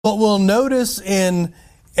What we'll notice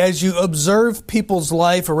as you observe people's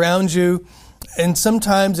life around you, and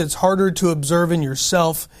sometimes it's harder to observe in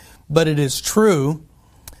yourself, but it is true,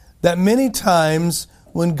 that many times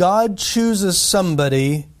when God chooses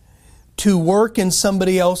somebody to work in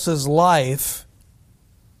somebody else's life,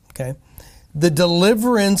 okay, the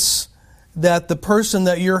deliverance that the person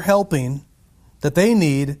that you're helping, that they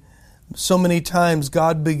need, so many times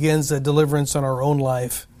God begins a deliverance in our own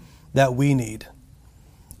life that we need.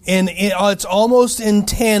 And it's almost in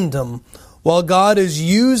tandem. While God is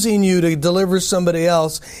using you to deliver somebody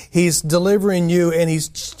else, He's delivering you, and He's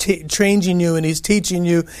changing you, and He's teaching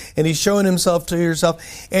you, and He's showing Himself to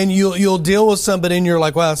yourself. And you'll deal with somebody, and you're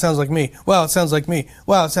like, wow, it sounds like me. Wow, it sounds like me.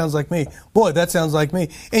 Wow, it sounds like me. Boy, that sounds like me.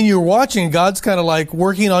 And you're watching, God's kind of like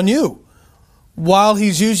working on you while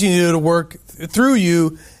He's using you to work through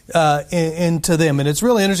you into them. And it's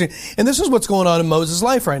really interesting. And this is what's going on in Moses'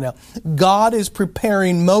 life right now. God is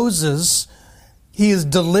preparing Moses. He is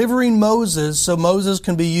delivering Moses so Moses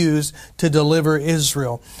can be used to deliver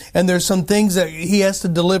Israel. And there's some things that he has to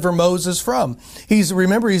deliver Moses from. He's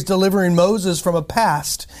delivering Moses from a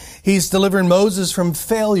past. He's delivering Moses from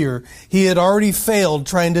failure. He had already failed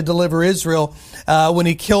trying to deliver Israel when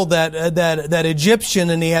he killed that Egyptian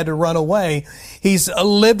and he had to run away. He's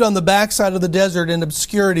lived on the backside of the desert in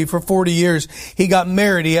obscurity for 40 years. He got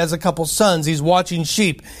married. He has a couple sons. He's watching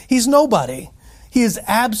sheep. He's nobody. He is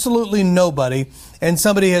absolutely nobody. And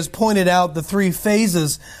somebody has pointed out the three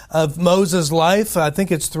phases of Moses' life. I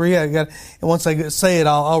think it's three. Once I say it,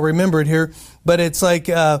 I'll remember it here. But it's like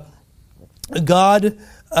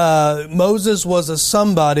Moses was a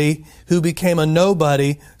somebody who became a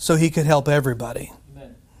nobody so he could help everybody.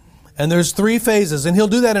 Amen. And there's three phases, and He'll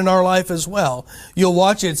do that in our life as well. You'll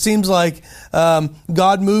watch it. It seems like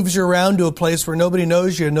God moves you around to a place where nobody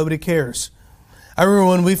knows you and nobody cares. I remember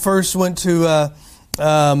when we first went to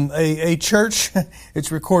a church.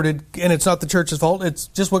 It's recorded, and it's not the church's fault. It's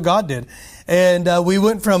just what God did. And we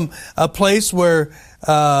went from a place where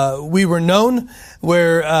we were known,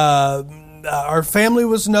 where our family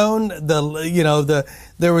was known.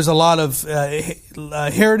 There was a lot of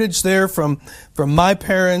heritage there from my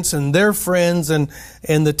parents and their friends and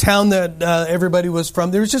the town that everybody was from.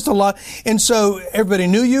 There was just a lot. And so everybody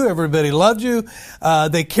knew you. Everybody loved you.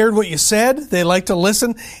 They cared what you said. They liked to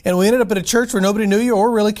listen. And we ended up at a church where nobody knew you or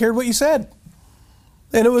really cared what you said.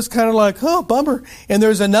 And it was kind of like, oh, bummer. And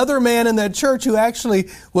there's another man in that church who actually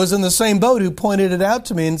was in the same boat who pointed it out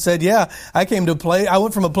to me and said, yeah, I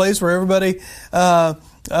went from a place where everybody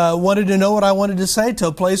wanted to know what I wanted to say to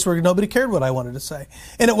a place where nobody cared what I wanted to say.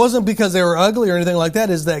 And it wasn't because they were ugly or anything like that.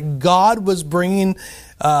 It's that God was bringing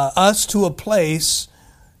us to a place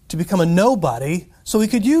to become a nobody so He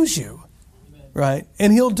could use you. Amen. Right?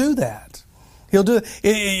 And He'll do that. He'll do it.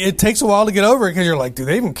 It takes a while to get over it because you're like, do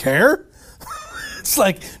they even care? It's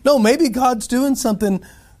like, no, maybe God's doing something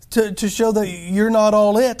to show that you're not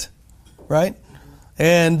all it. Right?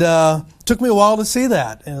 And it took me a while to see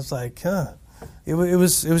that. And it's like, It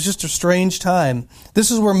was just a strange time.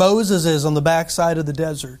 This is where Moses is on the backside of the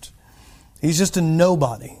desert. He's just a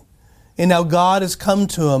nobody. And now God has come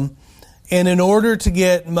to him. And in order to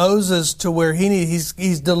get Moses to where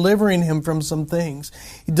he's delivering him from some things.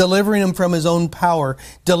 Delivering him from his own power.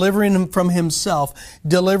 Delivering him from himself.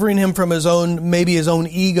 Delivering him from his own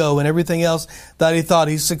ego and everything else that he thought.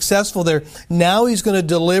 He's successful there. Now He's going to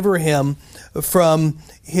deliver him from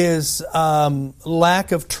his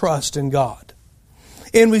lack of trust in God.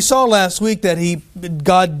 And we saw last week that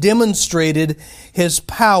God demonstrated His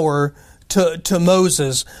power to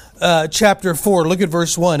Moses. Chapter 4, look at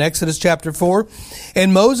verse 1, Exodus chapter 4.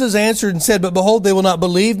 And Moses answered and said, But behold, they will not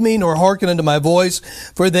believe me, nor hearken unto my voice,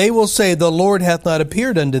 for they will say, The Lord hath not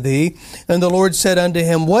appeared unto thee. And the Lord said unto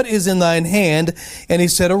him, What is in thine hand? And he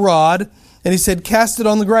said, A rod. And he said, Cast it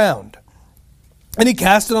on the ground. And he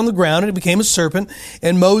cast it on the ground, and it became a serpent,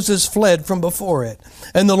 and Moses fled from before it.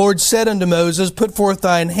 And the Lord said unto Moses, Put forth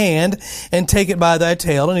thine hand, and take it by thy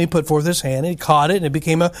tail. And he put forth his hand, and he caught it, and it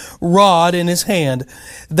became a rod in his hand,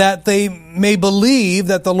 that they may believe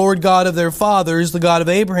that the Lord God of their fathers, the God of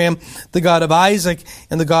Abraham, the God of Isaac,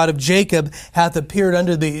 and the God of Jacob, hath appeared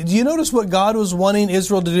unto thee. Do you notice what God was wanting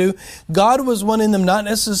Israel to do? God was wanting them not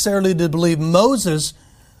necessarily to believe Moses,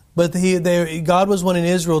 but God was wanting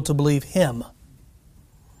Israel to believe Him.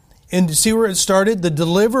 And to see where it started, the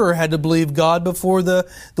deliverer had to believe God before the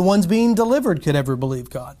ones being delivered could ever believe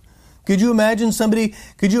God. Could you imagine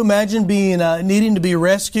being needing to be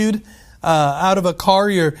rescued out of a car.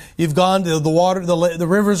 You've gone to the water, the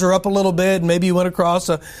rivers are up a little bit, and maybe you went across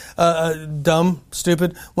went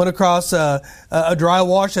across a dry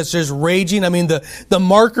wash that's just raging. I mean, the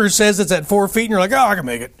marker says it's at 4 feet, and you're like, oh, I can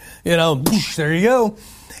make it. There you go.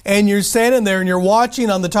 And you're standing there and you're watching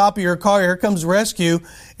on the top of your car. Here comes rescue,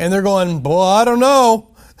 and they're going, boy, I don't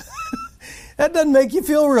know. That doesn't make you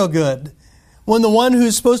feel real good when the one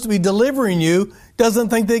who's supposed to be delivering you doesn't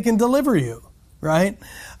think they can deliver you, right?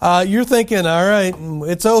 You're thinking, all right,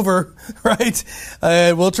 it's over, right?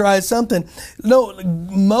 We'll try something. No,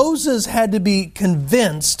 Moses had to be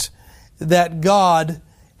convinced that God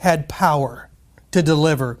had power to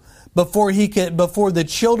deliver before the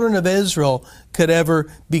children of Israel could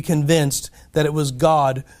ever be convinced that it was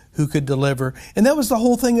God who could deliver. And that was the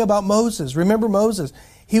whole thing about Moses. Remember Moses?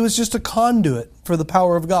 He was just a conduit for the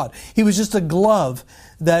power of God. He was just a glove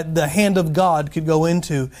that the hand of God could go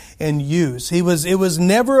into and use. It was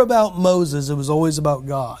never about Moses. It was always about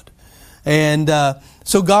God. And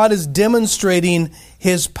so God is demonstrating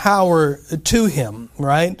His power to him,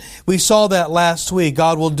 right? We saw that last week.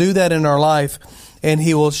 God will do that in our life, and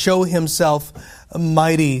He will show Himself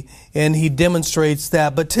mighty, and He demonstrates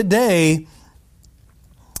that. But today,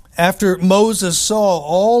 after Moses saw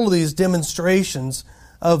all of these demonstrations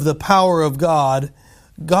of the power of God,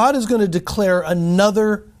 God is going to declare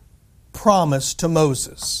another promise to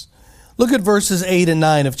Moses. Look at verses 8 and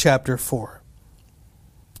 9 of chapter 4.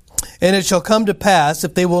 And it shall come to pass,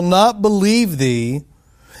 if they will not believe thee,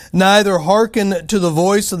 neither hearken to the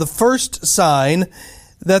voice of the first sign,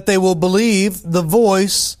 that they will believe the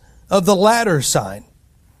voice of the latter sign.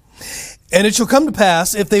 And it shall come to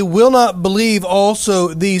pass, if they will not believe also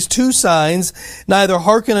these two signs, neither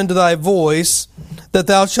hearken unto thy voice, that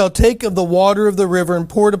thou shalt take of the water of the river and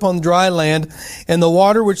pour it upon the dry land, and the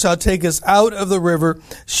water which thou takest out of the river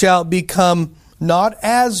shall become not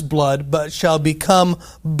as blood, but shall become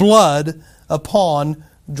blood upon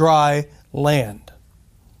dry land.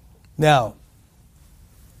 Now,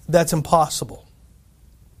 that's impossible,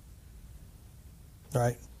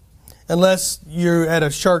 right? Unless you're at a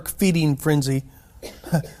shark feeding frenzy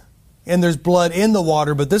and there's blood in the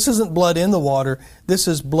water, but this isn't blood in the water. This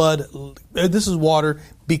is water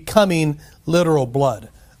becoming literal blood.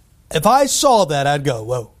 If I saw that, I'd go,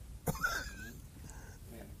 whoa.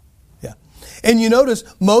 Yeah. And you notice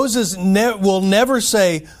Moses will never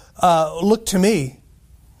say, look to me.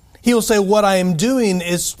 He will say, what I am doing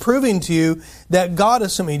is proving to you that God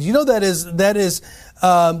is something. Do you know that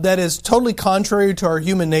is totally contrary to our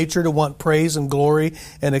human nature to want praise and glory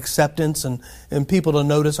and acceptance and people to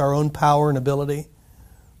notice our own power and ability?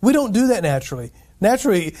 We don't do that naturally.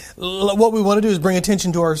 Naturally, what we want to do is bring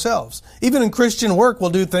attention to ourselves. Even in Christian work,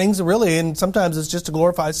 we'll do things really, and sometimes it's just to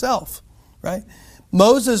glorify self, right?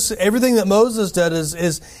 Moses, everything that Moses did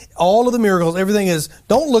is all of the miracles, everything is,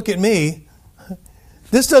 don't look at me.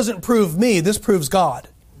 This doesn't prove me, this proves God.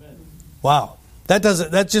 Amen. Wow. That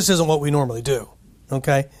just isn't what we normally do.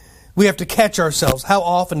 Okay? We have to catch ourselves. How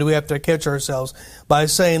often do we have to catch ourselves by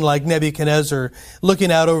saying, like Nebuchadnezzar,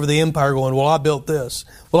 looking out over the empire going, well, I built this.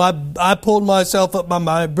 Well, I pulled myself up by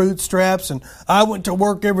my bootstraps and I went to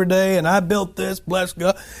work every day and I built this, bless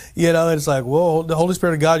God. It's like, whoa, the Holy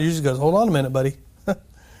Spirit of God usually goes, hold on a minute, buddy.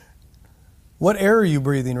 What air are you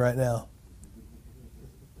breathing right now?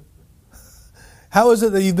 How is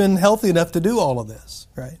it that you've been healthy enough to do all of this,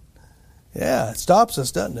 right? Yeah, it stops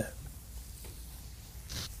us, doesn't it?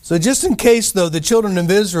 So just in case, though, the children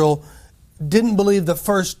of Israel didn't believe the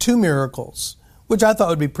first two miracles, which I thought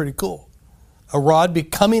would be pretty cool. A rod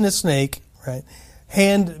becoming a snake, right?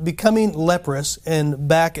 Hand becoming leprous and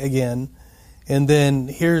back again. And then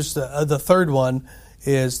here's the third one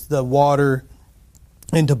is the water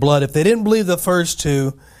into blood. If they didn't believe the first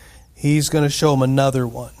two, He's going to show them another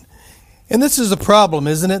one. And this is the problem,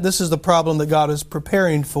 isn't it? This is the problem that God is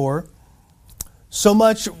preparing for. So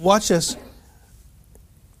much, watch this.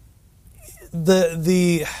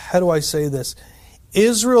 How do I say this?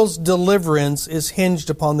 Israel's deliverance is hinged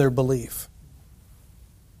upon their belief.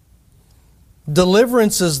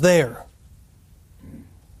 Deliverance is there.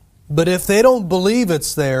 But if they don't believe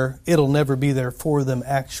it's there, it'll never be there for them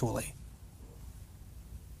actually.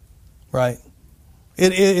 Right?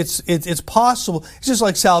 It's possible. It's just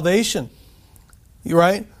like salvation.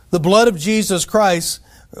 Right? The blood of Jesus Christ,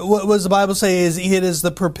 what does the Bible say? It is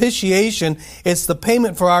the propitiation. It's the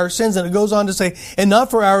payment for our sins. And it goes on to say, and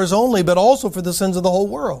not for ours only, but also for the sins of the whole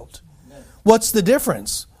world. Amen. What's the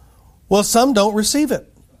difference? Well, some don't receive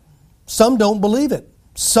it. Some don't believe it.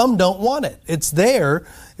 Some don't want it. It's there,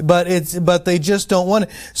 but they just don't want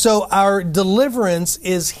it. So our deliverance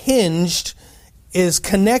is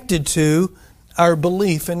connected to our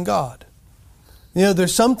belief in God. You know,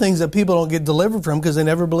 there's some things that people don't get delivered from because they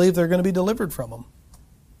never believe they're going to be delivered from them.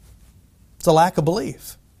 It's a lack of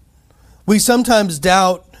belief. We sometimes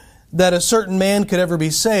doubt that a certain man could ever be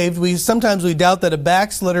saved. Sometimes we doubt that a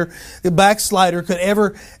backslider could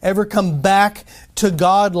ever come back to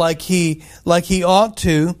God like he ought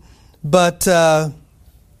to. But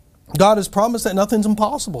God has promised that nothing's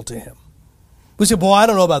impossible to Him. We say, boy, I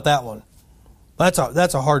don't know about that one. That's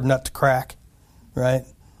a hard nut to crack, right?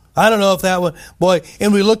 I don't know if that one, boy.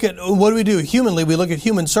 And we look at, what do? Humanly, we look at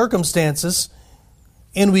human circumstances.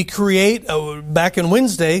 And we create, back in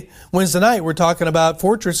Wednesday night, we're talking about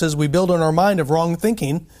fortresses we build in our mind of wrong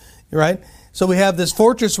thinking, right? So we have this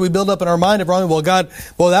fortress we build up in our mind of wrong. Well,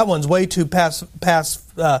 that one's way too past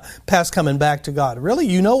coming back to God. Really,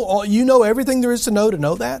 you know everything there is to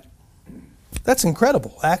know that? That's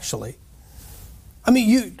incredible, actually. I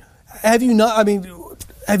mean, have you not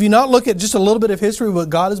looked at just a little bit of history of what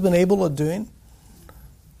God has been able of doing?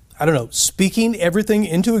 I don't know, speaking everything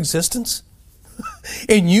into existence.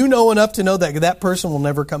 And you know enough to know that that person will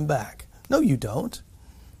never come back. No, you don't.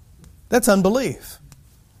 That's unbelief.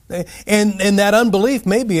 And that unbelief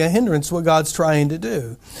may be a hindrance to what God's trying to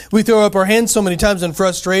do. We throw up our hands so many times in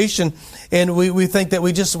frustration, and we think that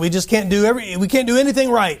we just can't do anything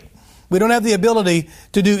right. We don't have the ability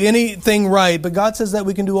to do anything right, but God says that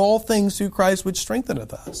we can do all things through Christ which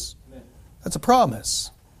strengtheneth us. That's a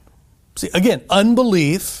promise. See, again,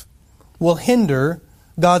 unbelief will hinder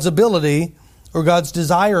God's ability, or God's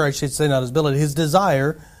desire, I should say, not His ability, His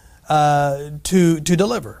desire to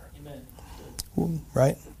deliver. Amen.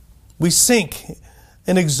 Right? We sink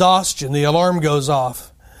in exhaustion. The alarm goes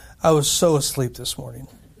off. I was so asleep this morning.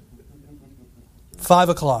 5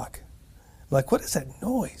 o'clock. Like, what is that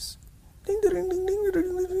noise? Ding, ding, ding, ding,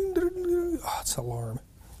 ding, ding, ding. Oh, it's an alarm.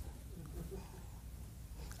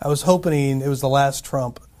 I was hoping it was the last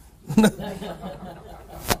trump.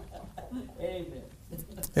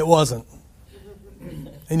 It wasn't.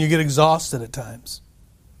 And you get exhausted at times.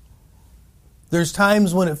 There's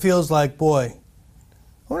times when it feels like, boy, I wonder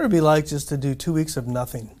what it'd be like just to do 2 weeks of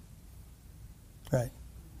nothing. Right?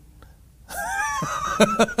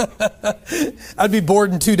 I'd be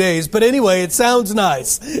bored in 2 days. But anyway, it sounds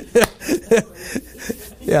nice.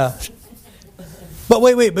 Yeah. But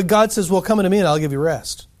wait. But God says, well, come unto me and I'll give you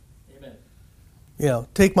rest. Amen. You know,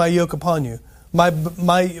 take my yoke upon you.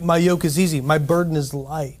 My yoke is easy. My burden is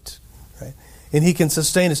light. Right? And He can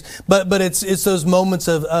sustain us. But it's those moments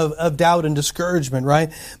of doubt and discouragement, right?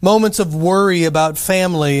 Moments of worry about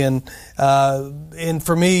family and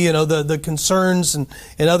for me, you know, the concerns and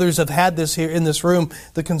others have had this here in this room,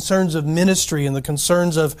 the concerns of ministry and the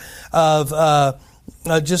concerns of the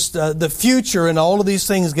future, and all of these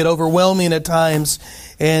things get overwhelming at times.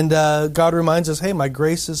 And God reminds us, hey, my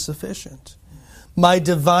grace is sufficient. My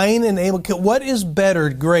divine enablement. What is better,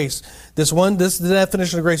 grace? This is the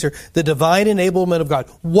definition of grace here. The divine enablement of God.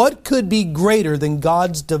 What could be greater than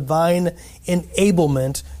God's divine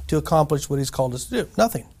enablement to accomplish what He's called us to do?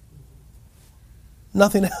 Nothing.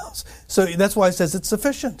 Nothing else. So that's why He says it's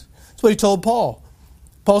sufficient. That's what He told Paul.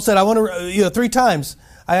 Paul said, I want to, 3 times,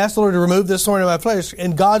 I asked the Lord to remove this thorn in my flesh,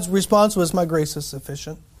 and God's response was, my grace is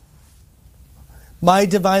sufficient. My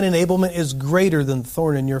divine enablement is greater than the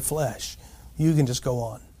thorn in your flesh. You can just go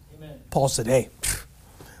on. Amen. Paul said, hey,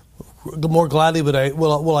 more gladly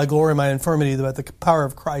will I glory in my infirmity, that the power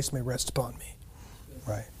of Christ may rest upon me.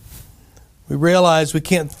 Right. We realize we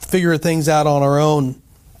can't figure things out on our own.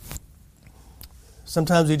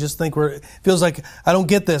 Sometimes we just think it feels like, I don't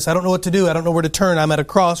get this. I don't know what to do. I don't know where to turn. I'm at a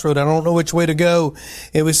crossroad. I don't know which way to go.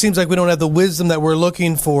 It seems like we don't have the wisdom that we're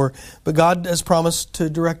looking for. But God has promised to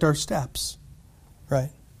direct our steps.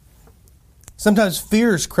 Right? Sometimes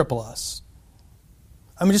fears cripple us.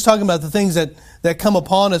 I'm just talking about the things that come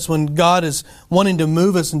upon us when God is wanting to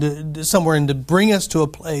move us into somewhere and to bring us to a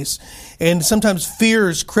place. And sometimes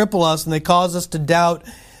fears cripple us and they cause us to doubt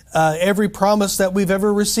every promise that we've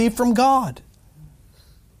ever received from God.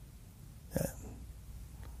 Yeah.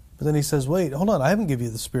 But then He says, wait, hold on, I haven't given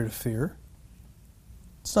you the spirit of fear.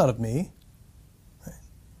 It's not of me. Right?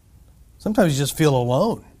 Sometimes you just feel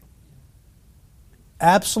alone.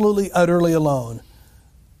 Absolutely, utterly alone.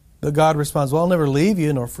 But God responds, well, I'll never leave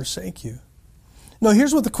you nor forsake you. No,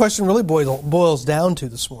 here's what the question really boils down to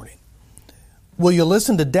this morning. Will you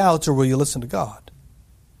listen to doubts or will you listen to God?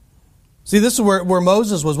 See, this is where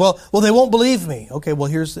Moses was. Well, they won't believe me. Okay, well,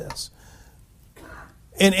 here's this.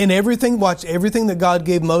 And everything that God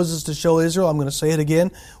gave Moses to show Israel, I'm going to say it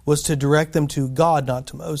again, was to direct them to God, not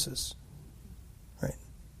to Moses. Right?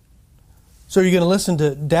 So are you going to listen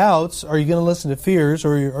to doubts? Are you going to listen to fears?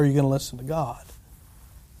 Or are you going to listen to God?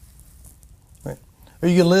 Are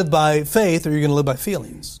you going to live by faith, or are you going to live by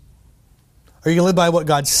feelings? Are you going to live by what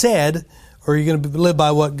God said, or are you going to live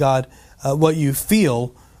by what you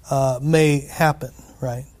feel may happen,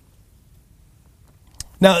 right?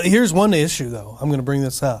 Now, here's one issue, though. I'm going to bring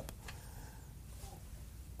this up.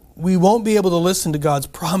 We won't be able to listen to God's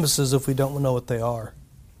promises if we don't know what they are.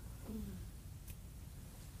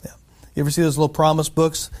 Yeah. You ever see those little promise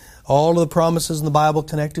books? All of the promises in the Bible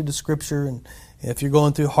connected to Scripture, and if you're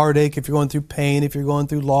going through heartache, if you're going through pain, if you're going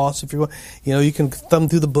through loss, if you're going, you can thumb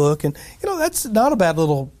through the book, and that's not a bad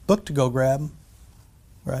little book to go grab,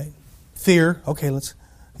 right? Fear, okay,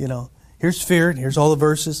 here's fear, and here's all the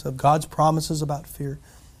verses of God's promises about fear.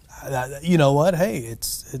 You know what? Hey,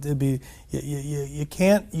 it'd be you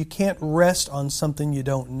can't rest on something you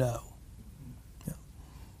don't know. Yeah.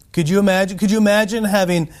 Could you imagine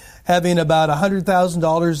having about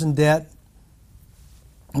 $100,000 in debt?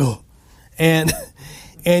 Oh. And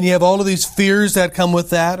you have all of these fears that come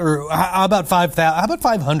with that, or how about 5,000? How about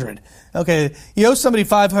 500? Okay, you owe somebody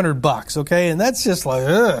 $500, okay, and that's just like,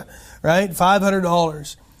 right?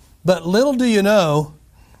 $500. But little do you know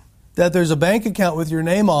that there's a bank account with your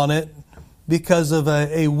name on it because of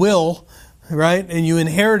a will, right? And you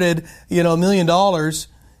inherited, $1 million,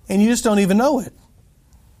 and you just don't even know it.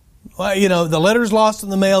 Well, the letter's lost in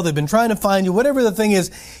the mail. They've been trying to find you. Whatever the thing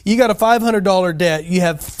is, you got a $500 debt. You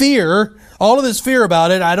have fear, all of this fear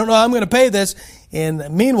about it. I don't know how I'm going to pay this. And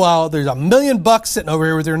meanwhile, there's $1 million sitting over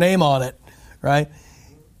here with your name on it, right?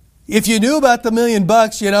 If you knew about the $1 million,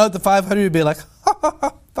 the 500 would be like, ha, ha,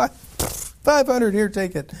 ha, 500, here,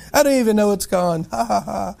 take it. I don't even know it's gone. Ha, ha,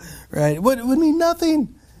 ha. Right? It would mean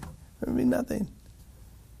nothing. It would mean nothing.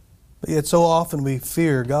 But yet so often we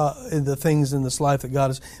fear God, the things in this life that God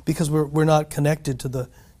is, because we're not connected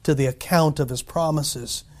to the account of His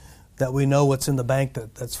promises, that we know what's in the bank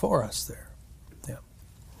that's for us there. Yeah.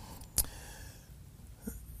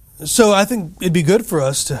 So I think it'd be good for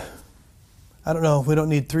us to, I don't know, we don't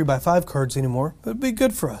need 3x5 cards anymore, but it'd be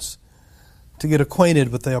good for us to get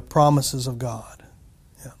acquainted with the promises of God.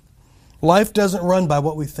 Yeah. Life doesn't run by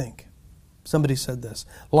what we think. Somebody said this.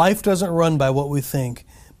 Life doesn't run by what we think,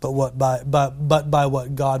 but by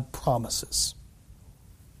what God promises.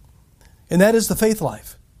 And that is the faith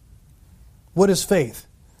life. What is faith?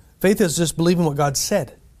 Faith is just believing what God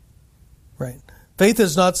said. Right? Faith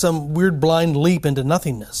is not some weird blind leap into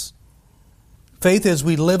nothingness. Faith is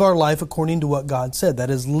we live our life according to what God said. That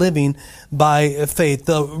is living by faith.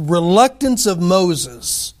 The reluctance of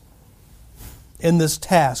Moses in this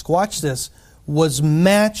task, watch this, was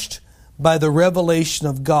matched by the revelation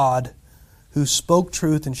of God, who spoke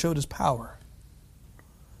truth and showed His power.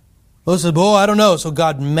 Moses said, boy, I don't know. So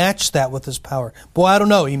God matched that with His power. Boy, I don't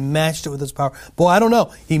know. He matched it with His power. Boy, I don't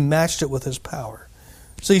know. He matched it with His power.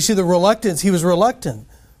 So you see the reluctance. He was reluctant.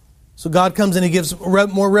 So God comes and He gives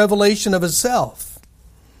more revelation of Himself.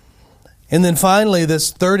 And then finally,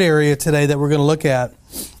 this third area today that we're going to look at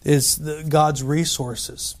is God's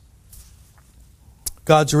resources.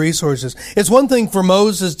 God's resources. It's one thing for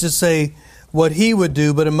Moses to say what he would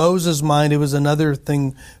do, but in Moses' mind, it was another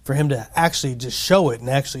thing for him to actually just show it and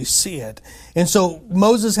actually see it. And so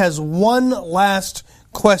Moses has one last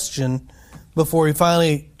question before he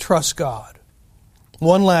finally trusts God.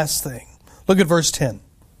 One last thing. Look at verse 10.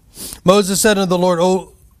 Moses said unto the Lord,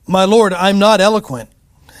 O my Lord, I'm not eloquent,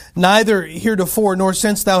 neither heretofore nor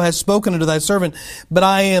since thou hast spoken unto thy servant, but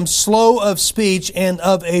I am slow of speech and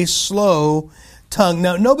of a slow tongue.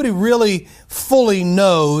 Now, nobody really fully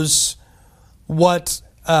knows what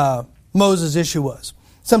Moses' issue was.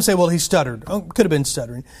 Some say, well, he stuttered. Oh, could have been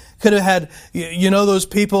stuttering. Could have had, those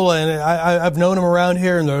people, and I've known them around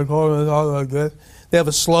here, and they're like this. They have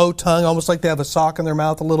a slow tongue, almost like they have a sock in their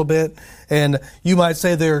mouth a little bit. And you might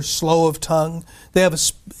say they're slow of tongue. They have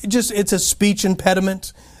it's a speech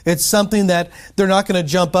impediment. It's something that they're not going to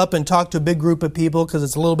jump up and talk to a big group of people because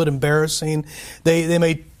it's a little bit embarrassing. They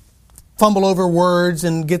may fumble over words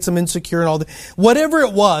and get some insecure and all that. Whatever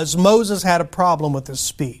it was, Moses had a problem with his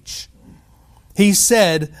speech. He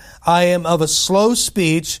said, I am of a slow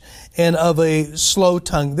speech and of a slow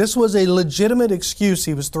tongue. This was a legitimate excuse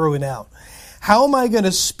he was throwing out. How am I going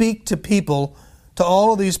to speak to people, to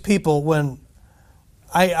all of these people, when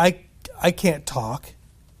I can't talk?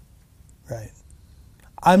 Right?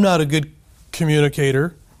 I'm not a good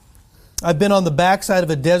communicator. I've been on the backside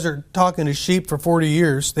of a desert talking to sheep for 40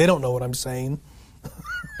 years. They don't know what I'm saying.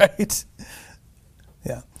 Right?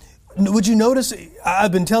 Yeah. Would you notice,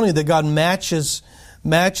 I've been telling you that God matches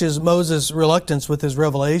Moses' reluctance with his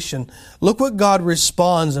revelation. Look what God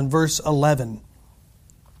responds in verse 11.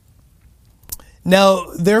 Now,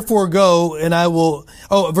 therefore go, and I will...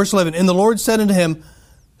 verse 11. And the Lord said unto him,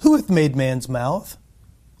 Who hath made man's mouth?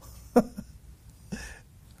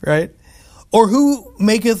 Right? Or who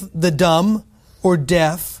maketh the dumb, or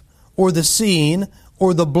deaf, or the seeing,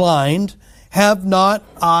 or the blind? Have not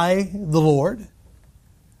I the Lord?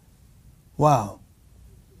 Wow.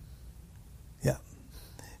 Yeah.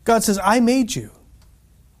 God says, I made you.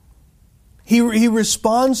 He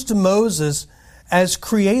responds to Moses as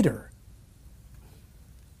creator.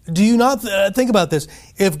 Do you not think about this?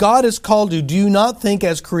 If God has called you, do you not think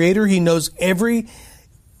as creator He knows every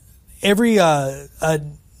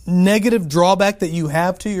negative drawback that you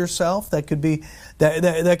have to yourself that could be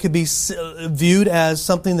that could be viewed as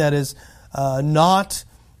something that is not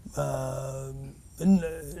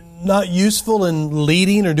useful in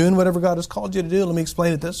leading or doing whatever God has called you to do? Let me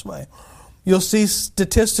explain it this way. You'll see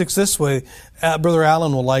statistics this way. Brother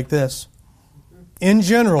Allen will like this. In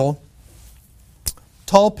general,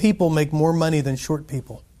 tall people make more money than short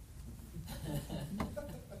people.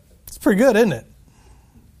 It's pretty good, isn't it?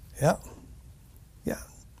 Yeah. Yeah.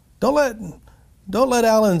 Don't let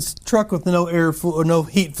Allen's truck with no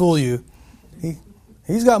heat fool you.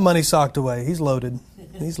 He's got money socked away. He's loaded.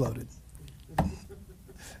 He's loaded.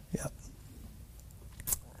 Yeah.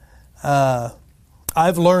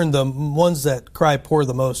 I've learned the ones that cry poor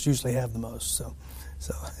the most usually have the most. So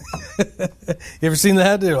you ever seen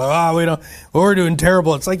that? They're like, we're doing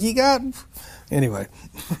terrible. It's like anyway.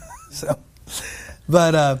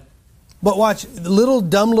 But watch,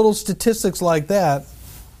 dumb little statistics like that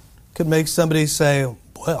could make somebody say,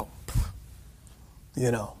 well,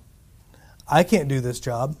 I can't do this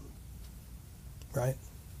job, right?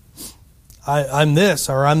 I'm this,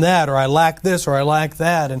 or I'm that, or I lack this, or I lack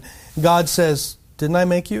that. And God says, didn't I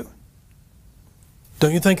make you?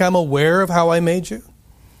 Don't you think I'm aware of how I made you?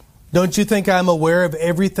 Don't you think I'm aware of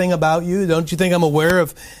everything about you? Don't you think I'm aware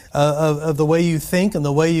of the way you think and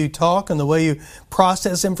the way you talk and the way you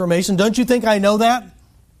process information? Don't you think I know that?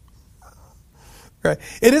 Right.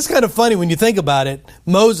 It is kind of funny when you think about it.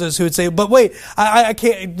 Moses, who would say, but wait, I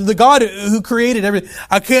can't, the God who created everything,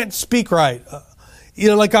 I can't speak right.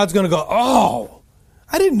 Like God's going to go, oh,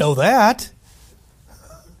 I didn't know that.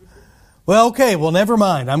 Well, okay, never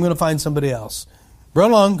mind. I'm going to find somebody else.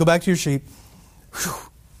 Run along, go back to your sheep. Whew.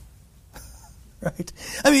 Right?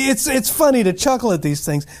 I mean, it's funny to chuckle at these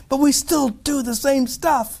things, but we still do the same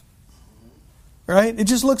stuff. Right? It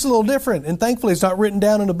just looks a little different, and thankfully it's not written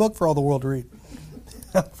down in a book for all the world to read.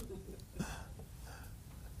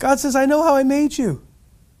 God says, I know how I made you.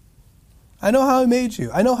 I know how I made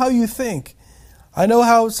you. I know how you think. I know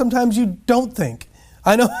how sometimes you don't think.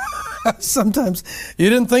 I know sometimes you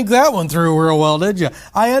didn't think that one through real well, did you?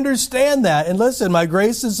 I understand that. And listen, my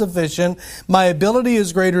grace is sufficient. My ability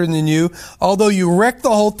is greater than you. Although you wrecked the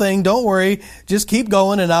whole thing, don't worry. Just keep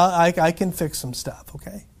going and I can fix some stuff,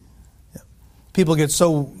 okay? Yeah. People get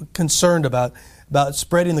so concerned about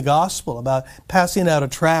spreading the gospel, about passing out a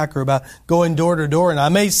tract, or about going door to door. And I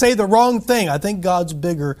may say the wrong thing. I think God's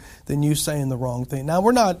bigger than you saying the wrong thing. Now,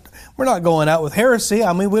 we're not going out with heresy.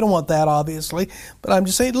 I mean, we don't want that, obviously. But I'm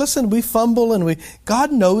just saying, listen, we fumble and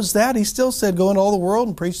God knows that. He still said, go into all the world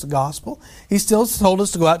and preach the gospel. He still told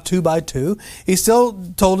us to go out 2 by 2. He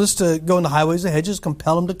still told us to go into highways and hedges,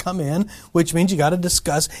 compel them to come in, which means you got to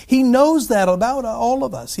discuss. He knows that about all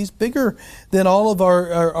of us. He's bigger than all of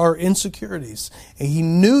our insecurities. And He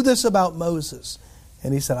knew this about Moses.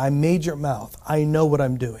 And He said, I made your mouth. I know what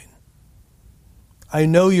I'm doing. I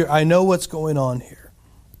know what's going on here.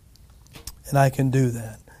 And I can do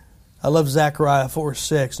that. I love Zechariah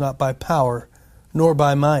 4:6. Not by power, nor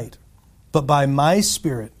by might, but by my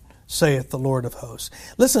Spirit, saith the Lord of hosts.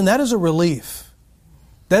 Listen, that is a relief.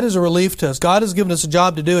 That is a relief to us. God has given us a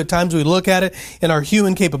job to do. At times we look at it in our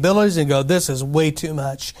human capabilities and go, this is way too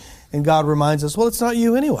much. And God reminds us, well, it's not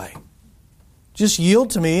you anyway. Just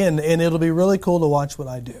yield to me and it'll be really cool to watch what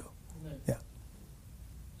I do. Yeah.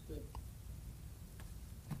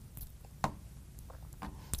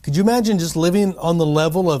 Could you imagine just living on the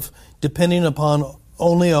level of depending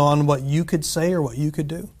only on what you could say or what you could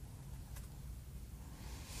do?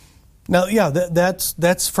 Now, yeah,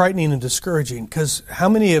 that's frightening and discouraging, because how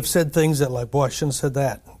many have said things that like, boy, I shouldn't have said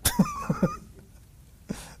that.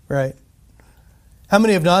 Right? How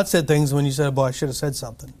many have not said things when you said, boy, I should have said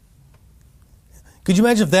something? Could you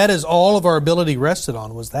imagine if that is all of our ability rested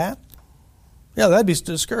on, was that? Yeah, that'd be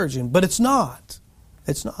discouraging. But it's not.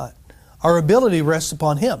 It's not. Our ability rests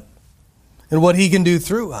upon Him and what He can do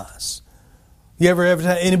through us.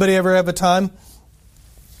 Anybody ever have a time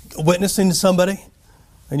witnessing to somebody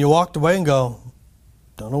and you walked away and go,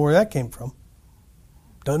 don't know where that came from.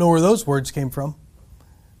 Don't know where those words came from.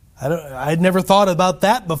 I'd never thought about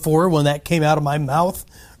that before when that came out of my mouth,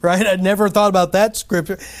 right? I'd never thought about that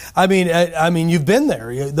scripture. I mean, you've been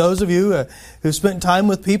there. Those of you who spent time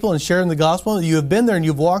with people and sharing the gospel, you have been there and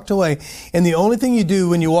you've walked away. And the only thing you do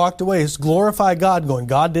when you walked away is glorify God, going,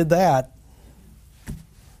 God did that.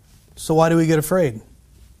 So why do we get afraid?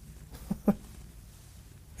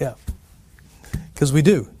 Yeah. Because we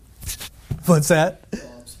do. What's that?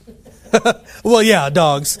 Well, yeah,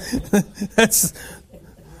 dogs. That's...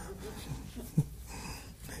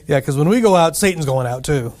 Yeah, because when we go out, Satan's going out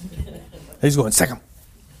too. He's going, sick him.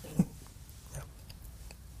 I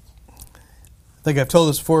think I've told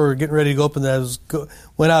this before. We're getting ready to go up, and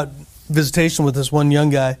went out visitation with this one young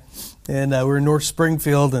guy, and we were in North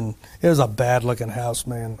Springfield, and it was a bad-looking house,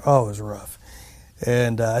 man. Oh, it was rough.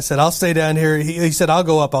 And I said, I'll stay down here. He said, I'll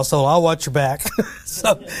go up. I'll watch your back.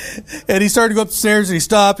 And he started to go up the stairs, and he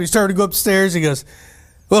stopped. He started to go up the stairs. He goes,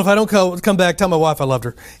 well, if I don't come back, tell my wife I loved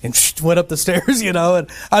her. And went up the stairs, And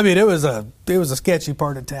I mean, it was a sketchy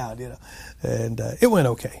part of town, And it went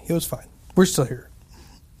okay. It was fine. We're still here.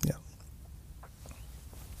 Yeah.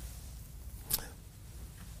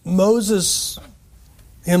 Moses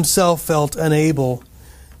himself felt unable,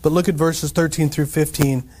 but look at verses 13 through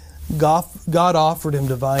 15. God offered him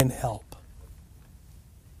divine help.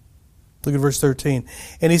 Look at verse 13.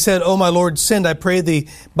 And he said, O my Lord, send, I pray thee,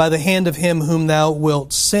 by the hand of him whom thou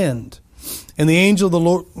wilt send. And the angel of the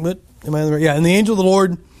Lord, and the angel of the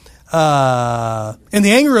Lord, and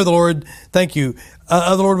the anger of the Lord, thank you,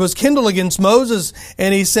 of the Lord was kindled against Moses.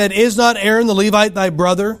 And he said, Is not Aaron the Levite thy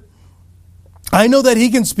brother? I know that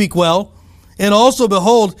he can speak well. And also,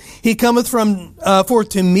 behold, he cometh from forth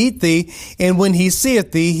to meet thee, and when he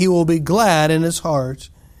seeth thee, he will be glad in his heart.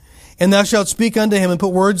 And thou shalt speak unto him and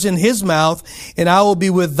put words in his mouth, and I will be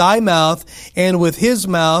with thy mouth and with his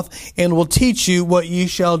mouth, and will teach you what ye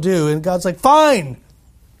shall do. And God's like, fine.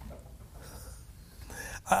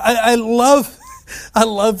 I love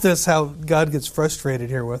this, how God gets frustrated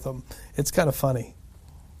here with them. It's kind of funny,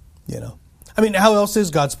 I mean, how else is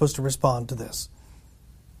God supposed to respond to this?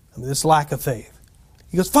 I mean, this lack of faith.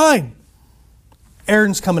 He goes, fine.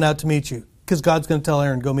 Aaron's coming out to meet you. Because God's going to tell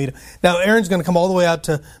Aaron, go meet him. Now, Aaron's going to come all the way out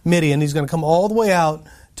to Midian. He's going to come all the way out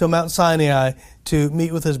to Mount Sinai to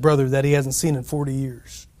meet with his brother that he hasn't seen in 40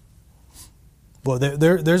 years. Boy,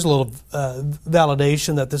 there's a little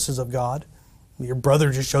validation that this is of God. Your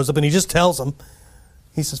brother just shows up and he just tells him.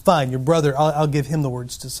 He says, fine, your brother, I'll give him the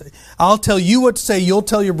words to say. I'll tell you what to say. You'll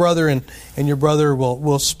tell your brother, and your brother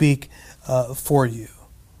will speak for you.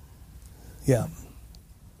 Yeah.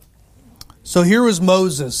 So here was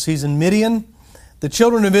Moses. He's in Midian. The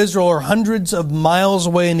children of Israel are hundreds of miles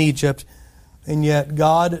away in Egypt. And yet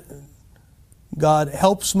God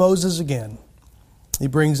helps Moses again. He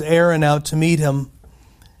brings Aaron out to meet him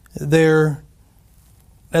there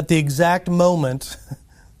at the exact moment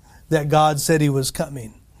that God said he was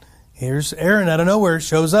coming. Here's Aaron out of nowhere,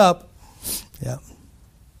 shows up. Yeah.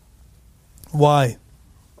 Why?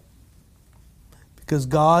 Because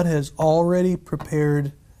God has already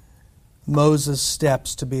prepared Moses'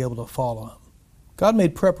 steps to be able to follow him. God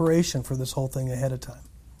made preparation for this whole thing ahead of time.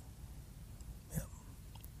 Yeah.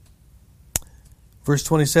 Verse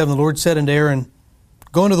 27, the Lord said unto Aaron,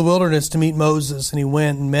 Go into the wilderness to meet Moses. And he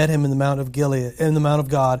went and met him in the Mount of Gilead, in the Mount of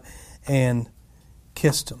God, and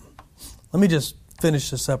kissed him. Let me just finish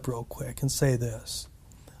this up real quick and say this.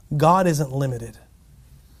 God isn't limited.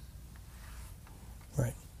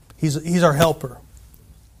 Right? He's our helper.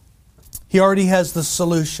 He already has the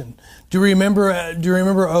solution. Do you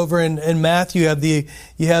remember over in Matthew you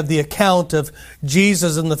have the account of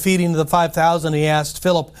Jesus and the feeding of the 5,000. He asked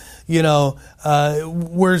Philip,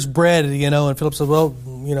 where's bread? And Philip said, well,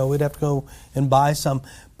 we'd have to go and buy some.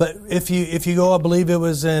 But if you go, I believe it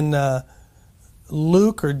was in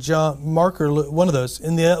Luke or John, Mark or Luke, one of those,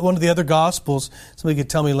 in one of the other Gospels. Somebody could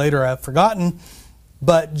tell me later. I've forgotten.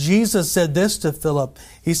 But Jesus said this to Philip.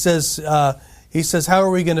 He says, how are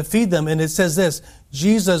we going to feed them? And it says this,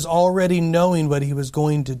 Jesus already knowing what he was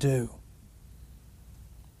going to do.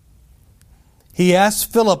 He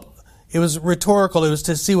asked Philip, it was rhetorical, it was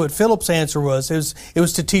to see what Philip's answer was. It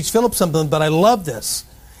was to teach Philip something, but I love this.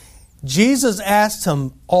 Jesus asked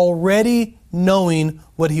him already knowing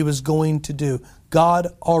what he was going to do. God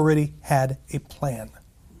already had a plan.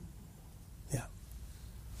 Yeah.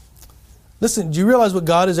 Listen, do you realize what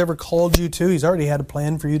God has ever called you to? He's already had a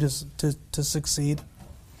plan for you to succeed.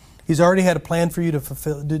 He's already had a plan for you to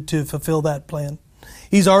fulfill that plan.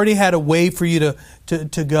 He's already had a way for you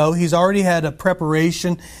to go. He's already had a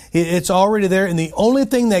preparation. It's already there. And the only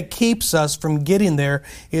thing that keeps us from getting there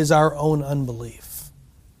is our own unbelief.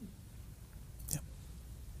 Yep.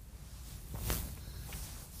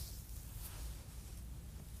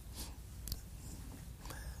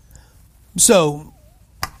 So,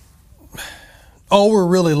 all we're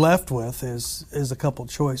really left with is a couple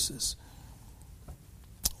choices.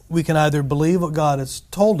 We can either believe what God has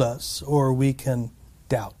told us, or we can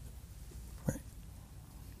doubt. Right?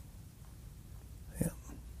 Yeah.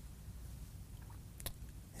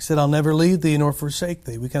 He said, I'll never leave thee nor forsake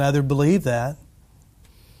thee. We can either believe that,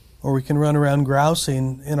 or we can run around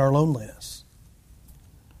grousing in our loneliness.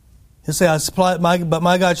 He'll say, but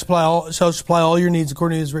my God shall supply all your needs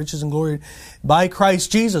according to His riches and glory by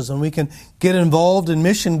Christ Jesus. And we can get involved in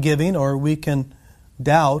mission giving, or we can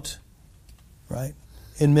doubt, right,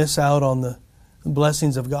 and miss out on the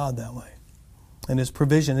blessings of God that way and His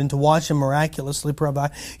provision, and to watch Him miraculously provide.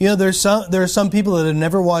 You know, there are some people that have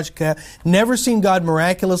never seen God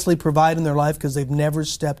miraculously provide in their life because they've never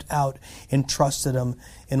stepped out and trusted Him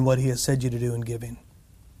in what He has said you to do in giving.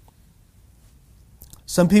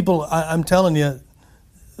 Some people, I'm telling you,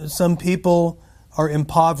 some people are in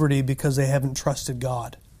poverty because they haven't trusted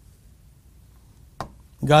God.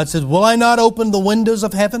 God says, will I not open the windows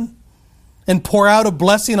of heaven and pour out a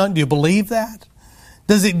blessing on you? Do you believe that?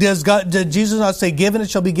 Did Jesus not say, given it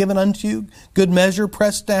shall be given unto you, good measure,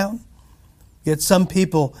 pressed down? Yet some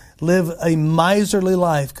people live a miserly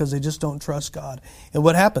life because they just don't trust God. And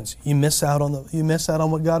what happens? You miss out on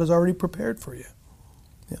what God has already prepared for you.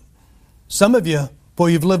 Yeah. Some of you, boy,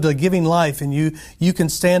 you've lived a giving life, and you can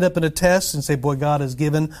stand up in a test and say, boy, God has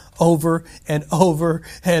given over and over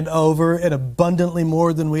and over and abundantly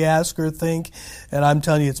more than we ask or think. And I'm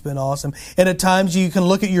telling you, it's been awesome. And at times you can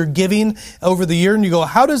look at your giving over the year and you go,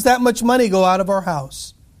 how does that much money go out of our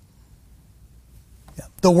house? Yeah.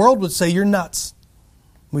 The world would say, you're nuts.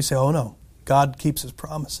 We say, oh no, God keeps His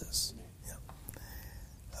promises. Yeah.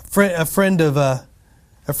 A friend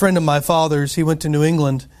of my father's, he went to New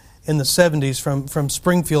England in the 70s from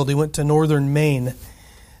Springfield. He went to northern Maine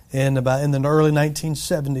in the early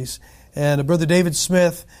 1970s. And Brother David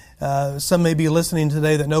Smith, some may be listening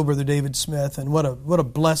today that know Brother David Smith, and what a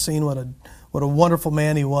blessing, what a wonderful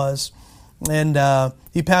man he was. And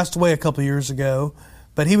he passed away a couple of years ago,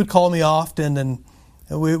 but he would call me often, and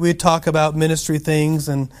we'd talk about ministry things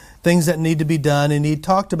and things that need to be done. And he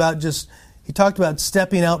talked about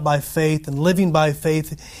stepping out by faith and living by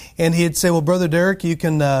faith. And he'd say, well, Brother Derek, you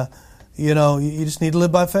can, you just need to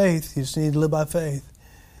live by faith. You just need to live by faith.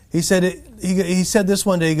 He said he said this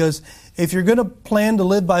one day. He goes, if you're going to plan to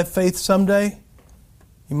live by faith someday,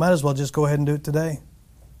 you might as well just go ahead and do it today.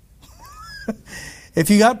 If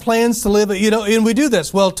you got plans to live, and we do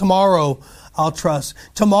this. Well, tomorrow I'll trust.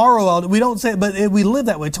 Tomorrow we don't say it, but we live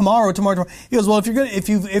that way. Tomorrow. He goes, well,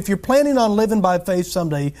 if you're planning on living by faith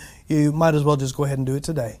someday, you might as well just go ahead and do it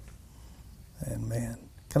today. And man,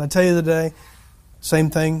 can I tell you today? Same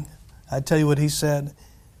thing. I tell you what he said.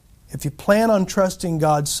 If you plan on trusting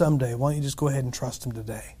God someday, why don't you just go ahead and trust Him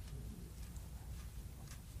today?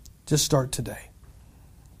 Just start today.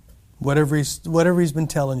 Whatever He's been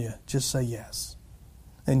telling you, just say yes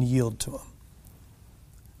and yield to Him.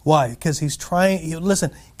 Why? Because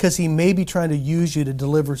because He may be trying to use you to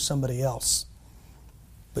deliver somebody else.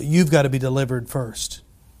 But you've got to be delivered first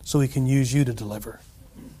so He can use you to deliver.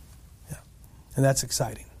 Yeah. And that's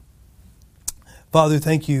exciting. Father,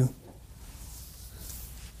 thank you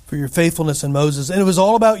for your faithfulness in Moses. And it was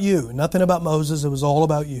all about you. Nothing about Moses. It was all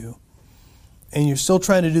about you. And you're still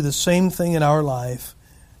trying to do the same thing in our life,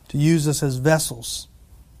 to use us as vessels,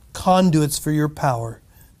 conduits for your power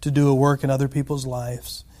to do a work in other people's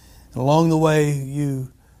lives. And along the way,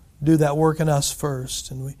 you do that work in us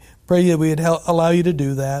first. And we pray that we'd allow you to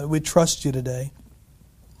do that. We trust you today.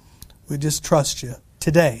 We just trust you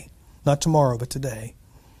today, not tomorrow, but today.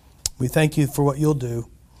 We thank you for what you'll do.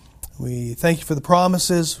 We thank you for the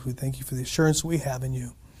promises. We thank you for the assurance we have in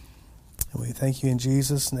you. And we thank you in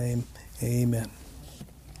Jesus' name. Amen.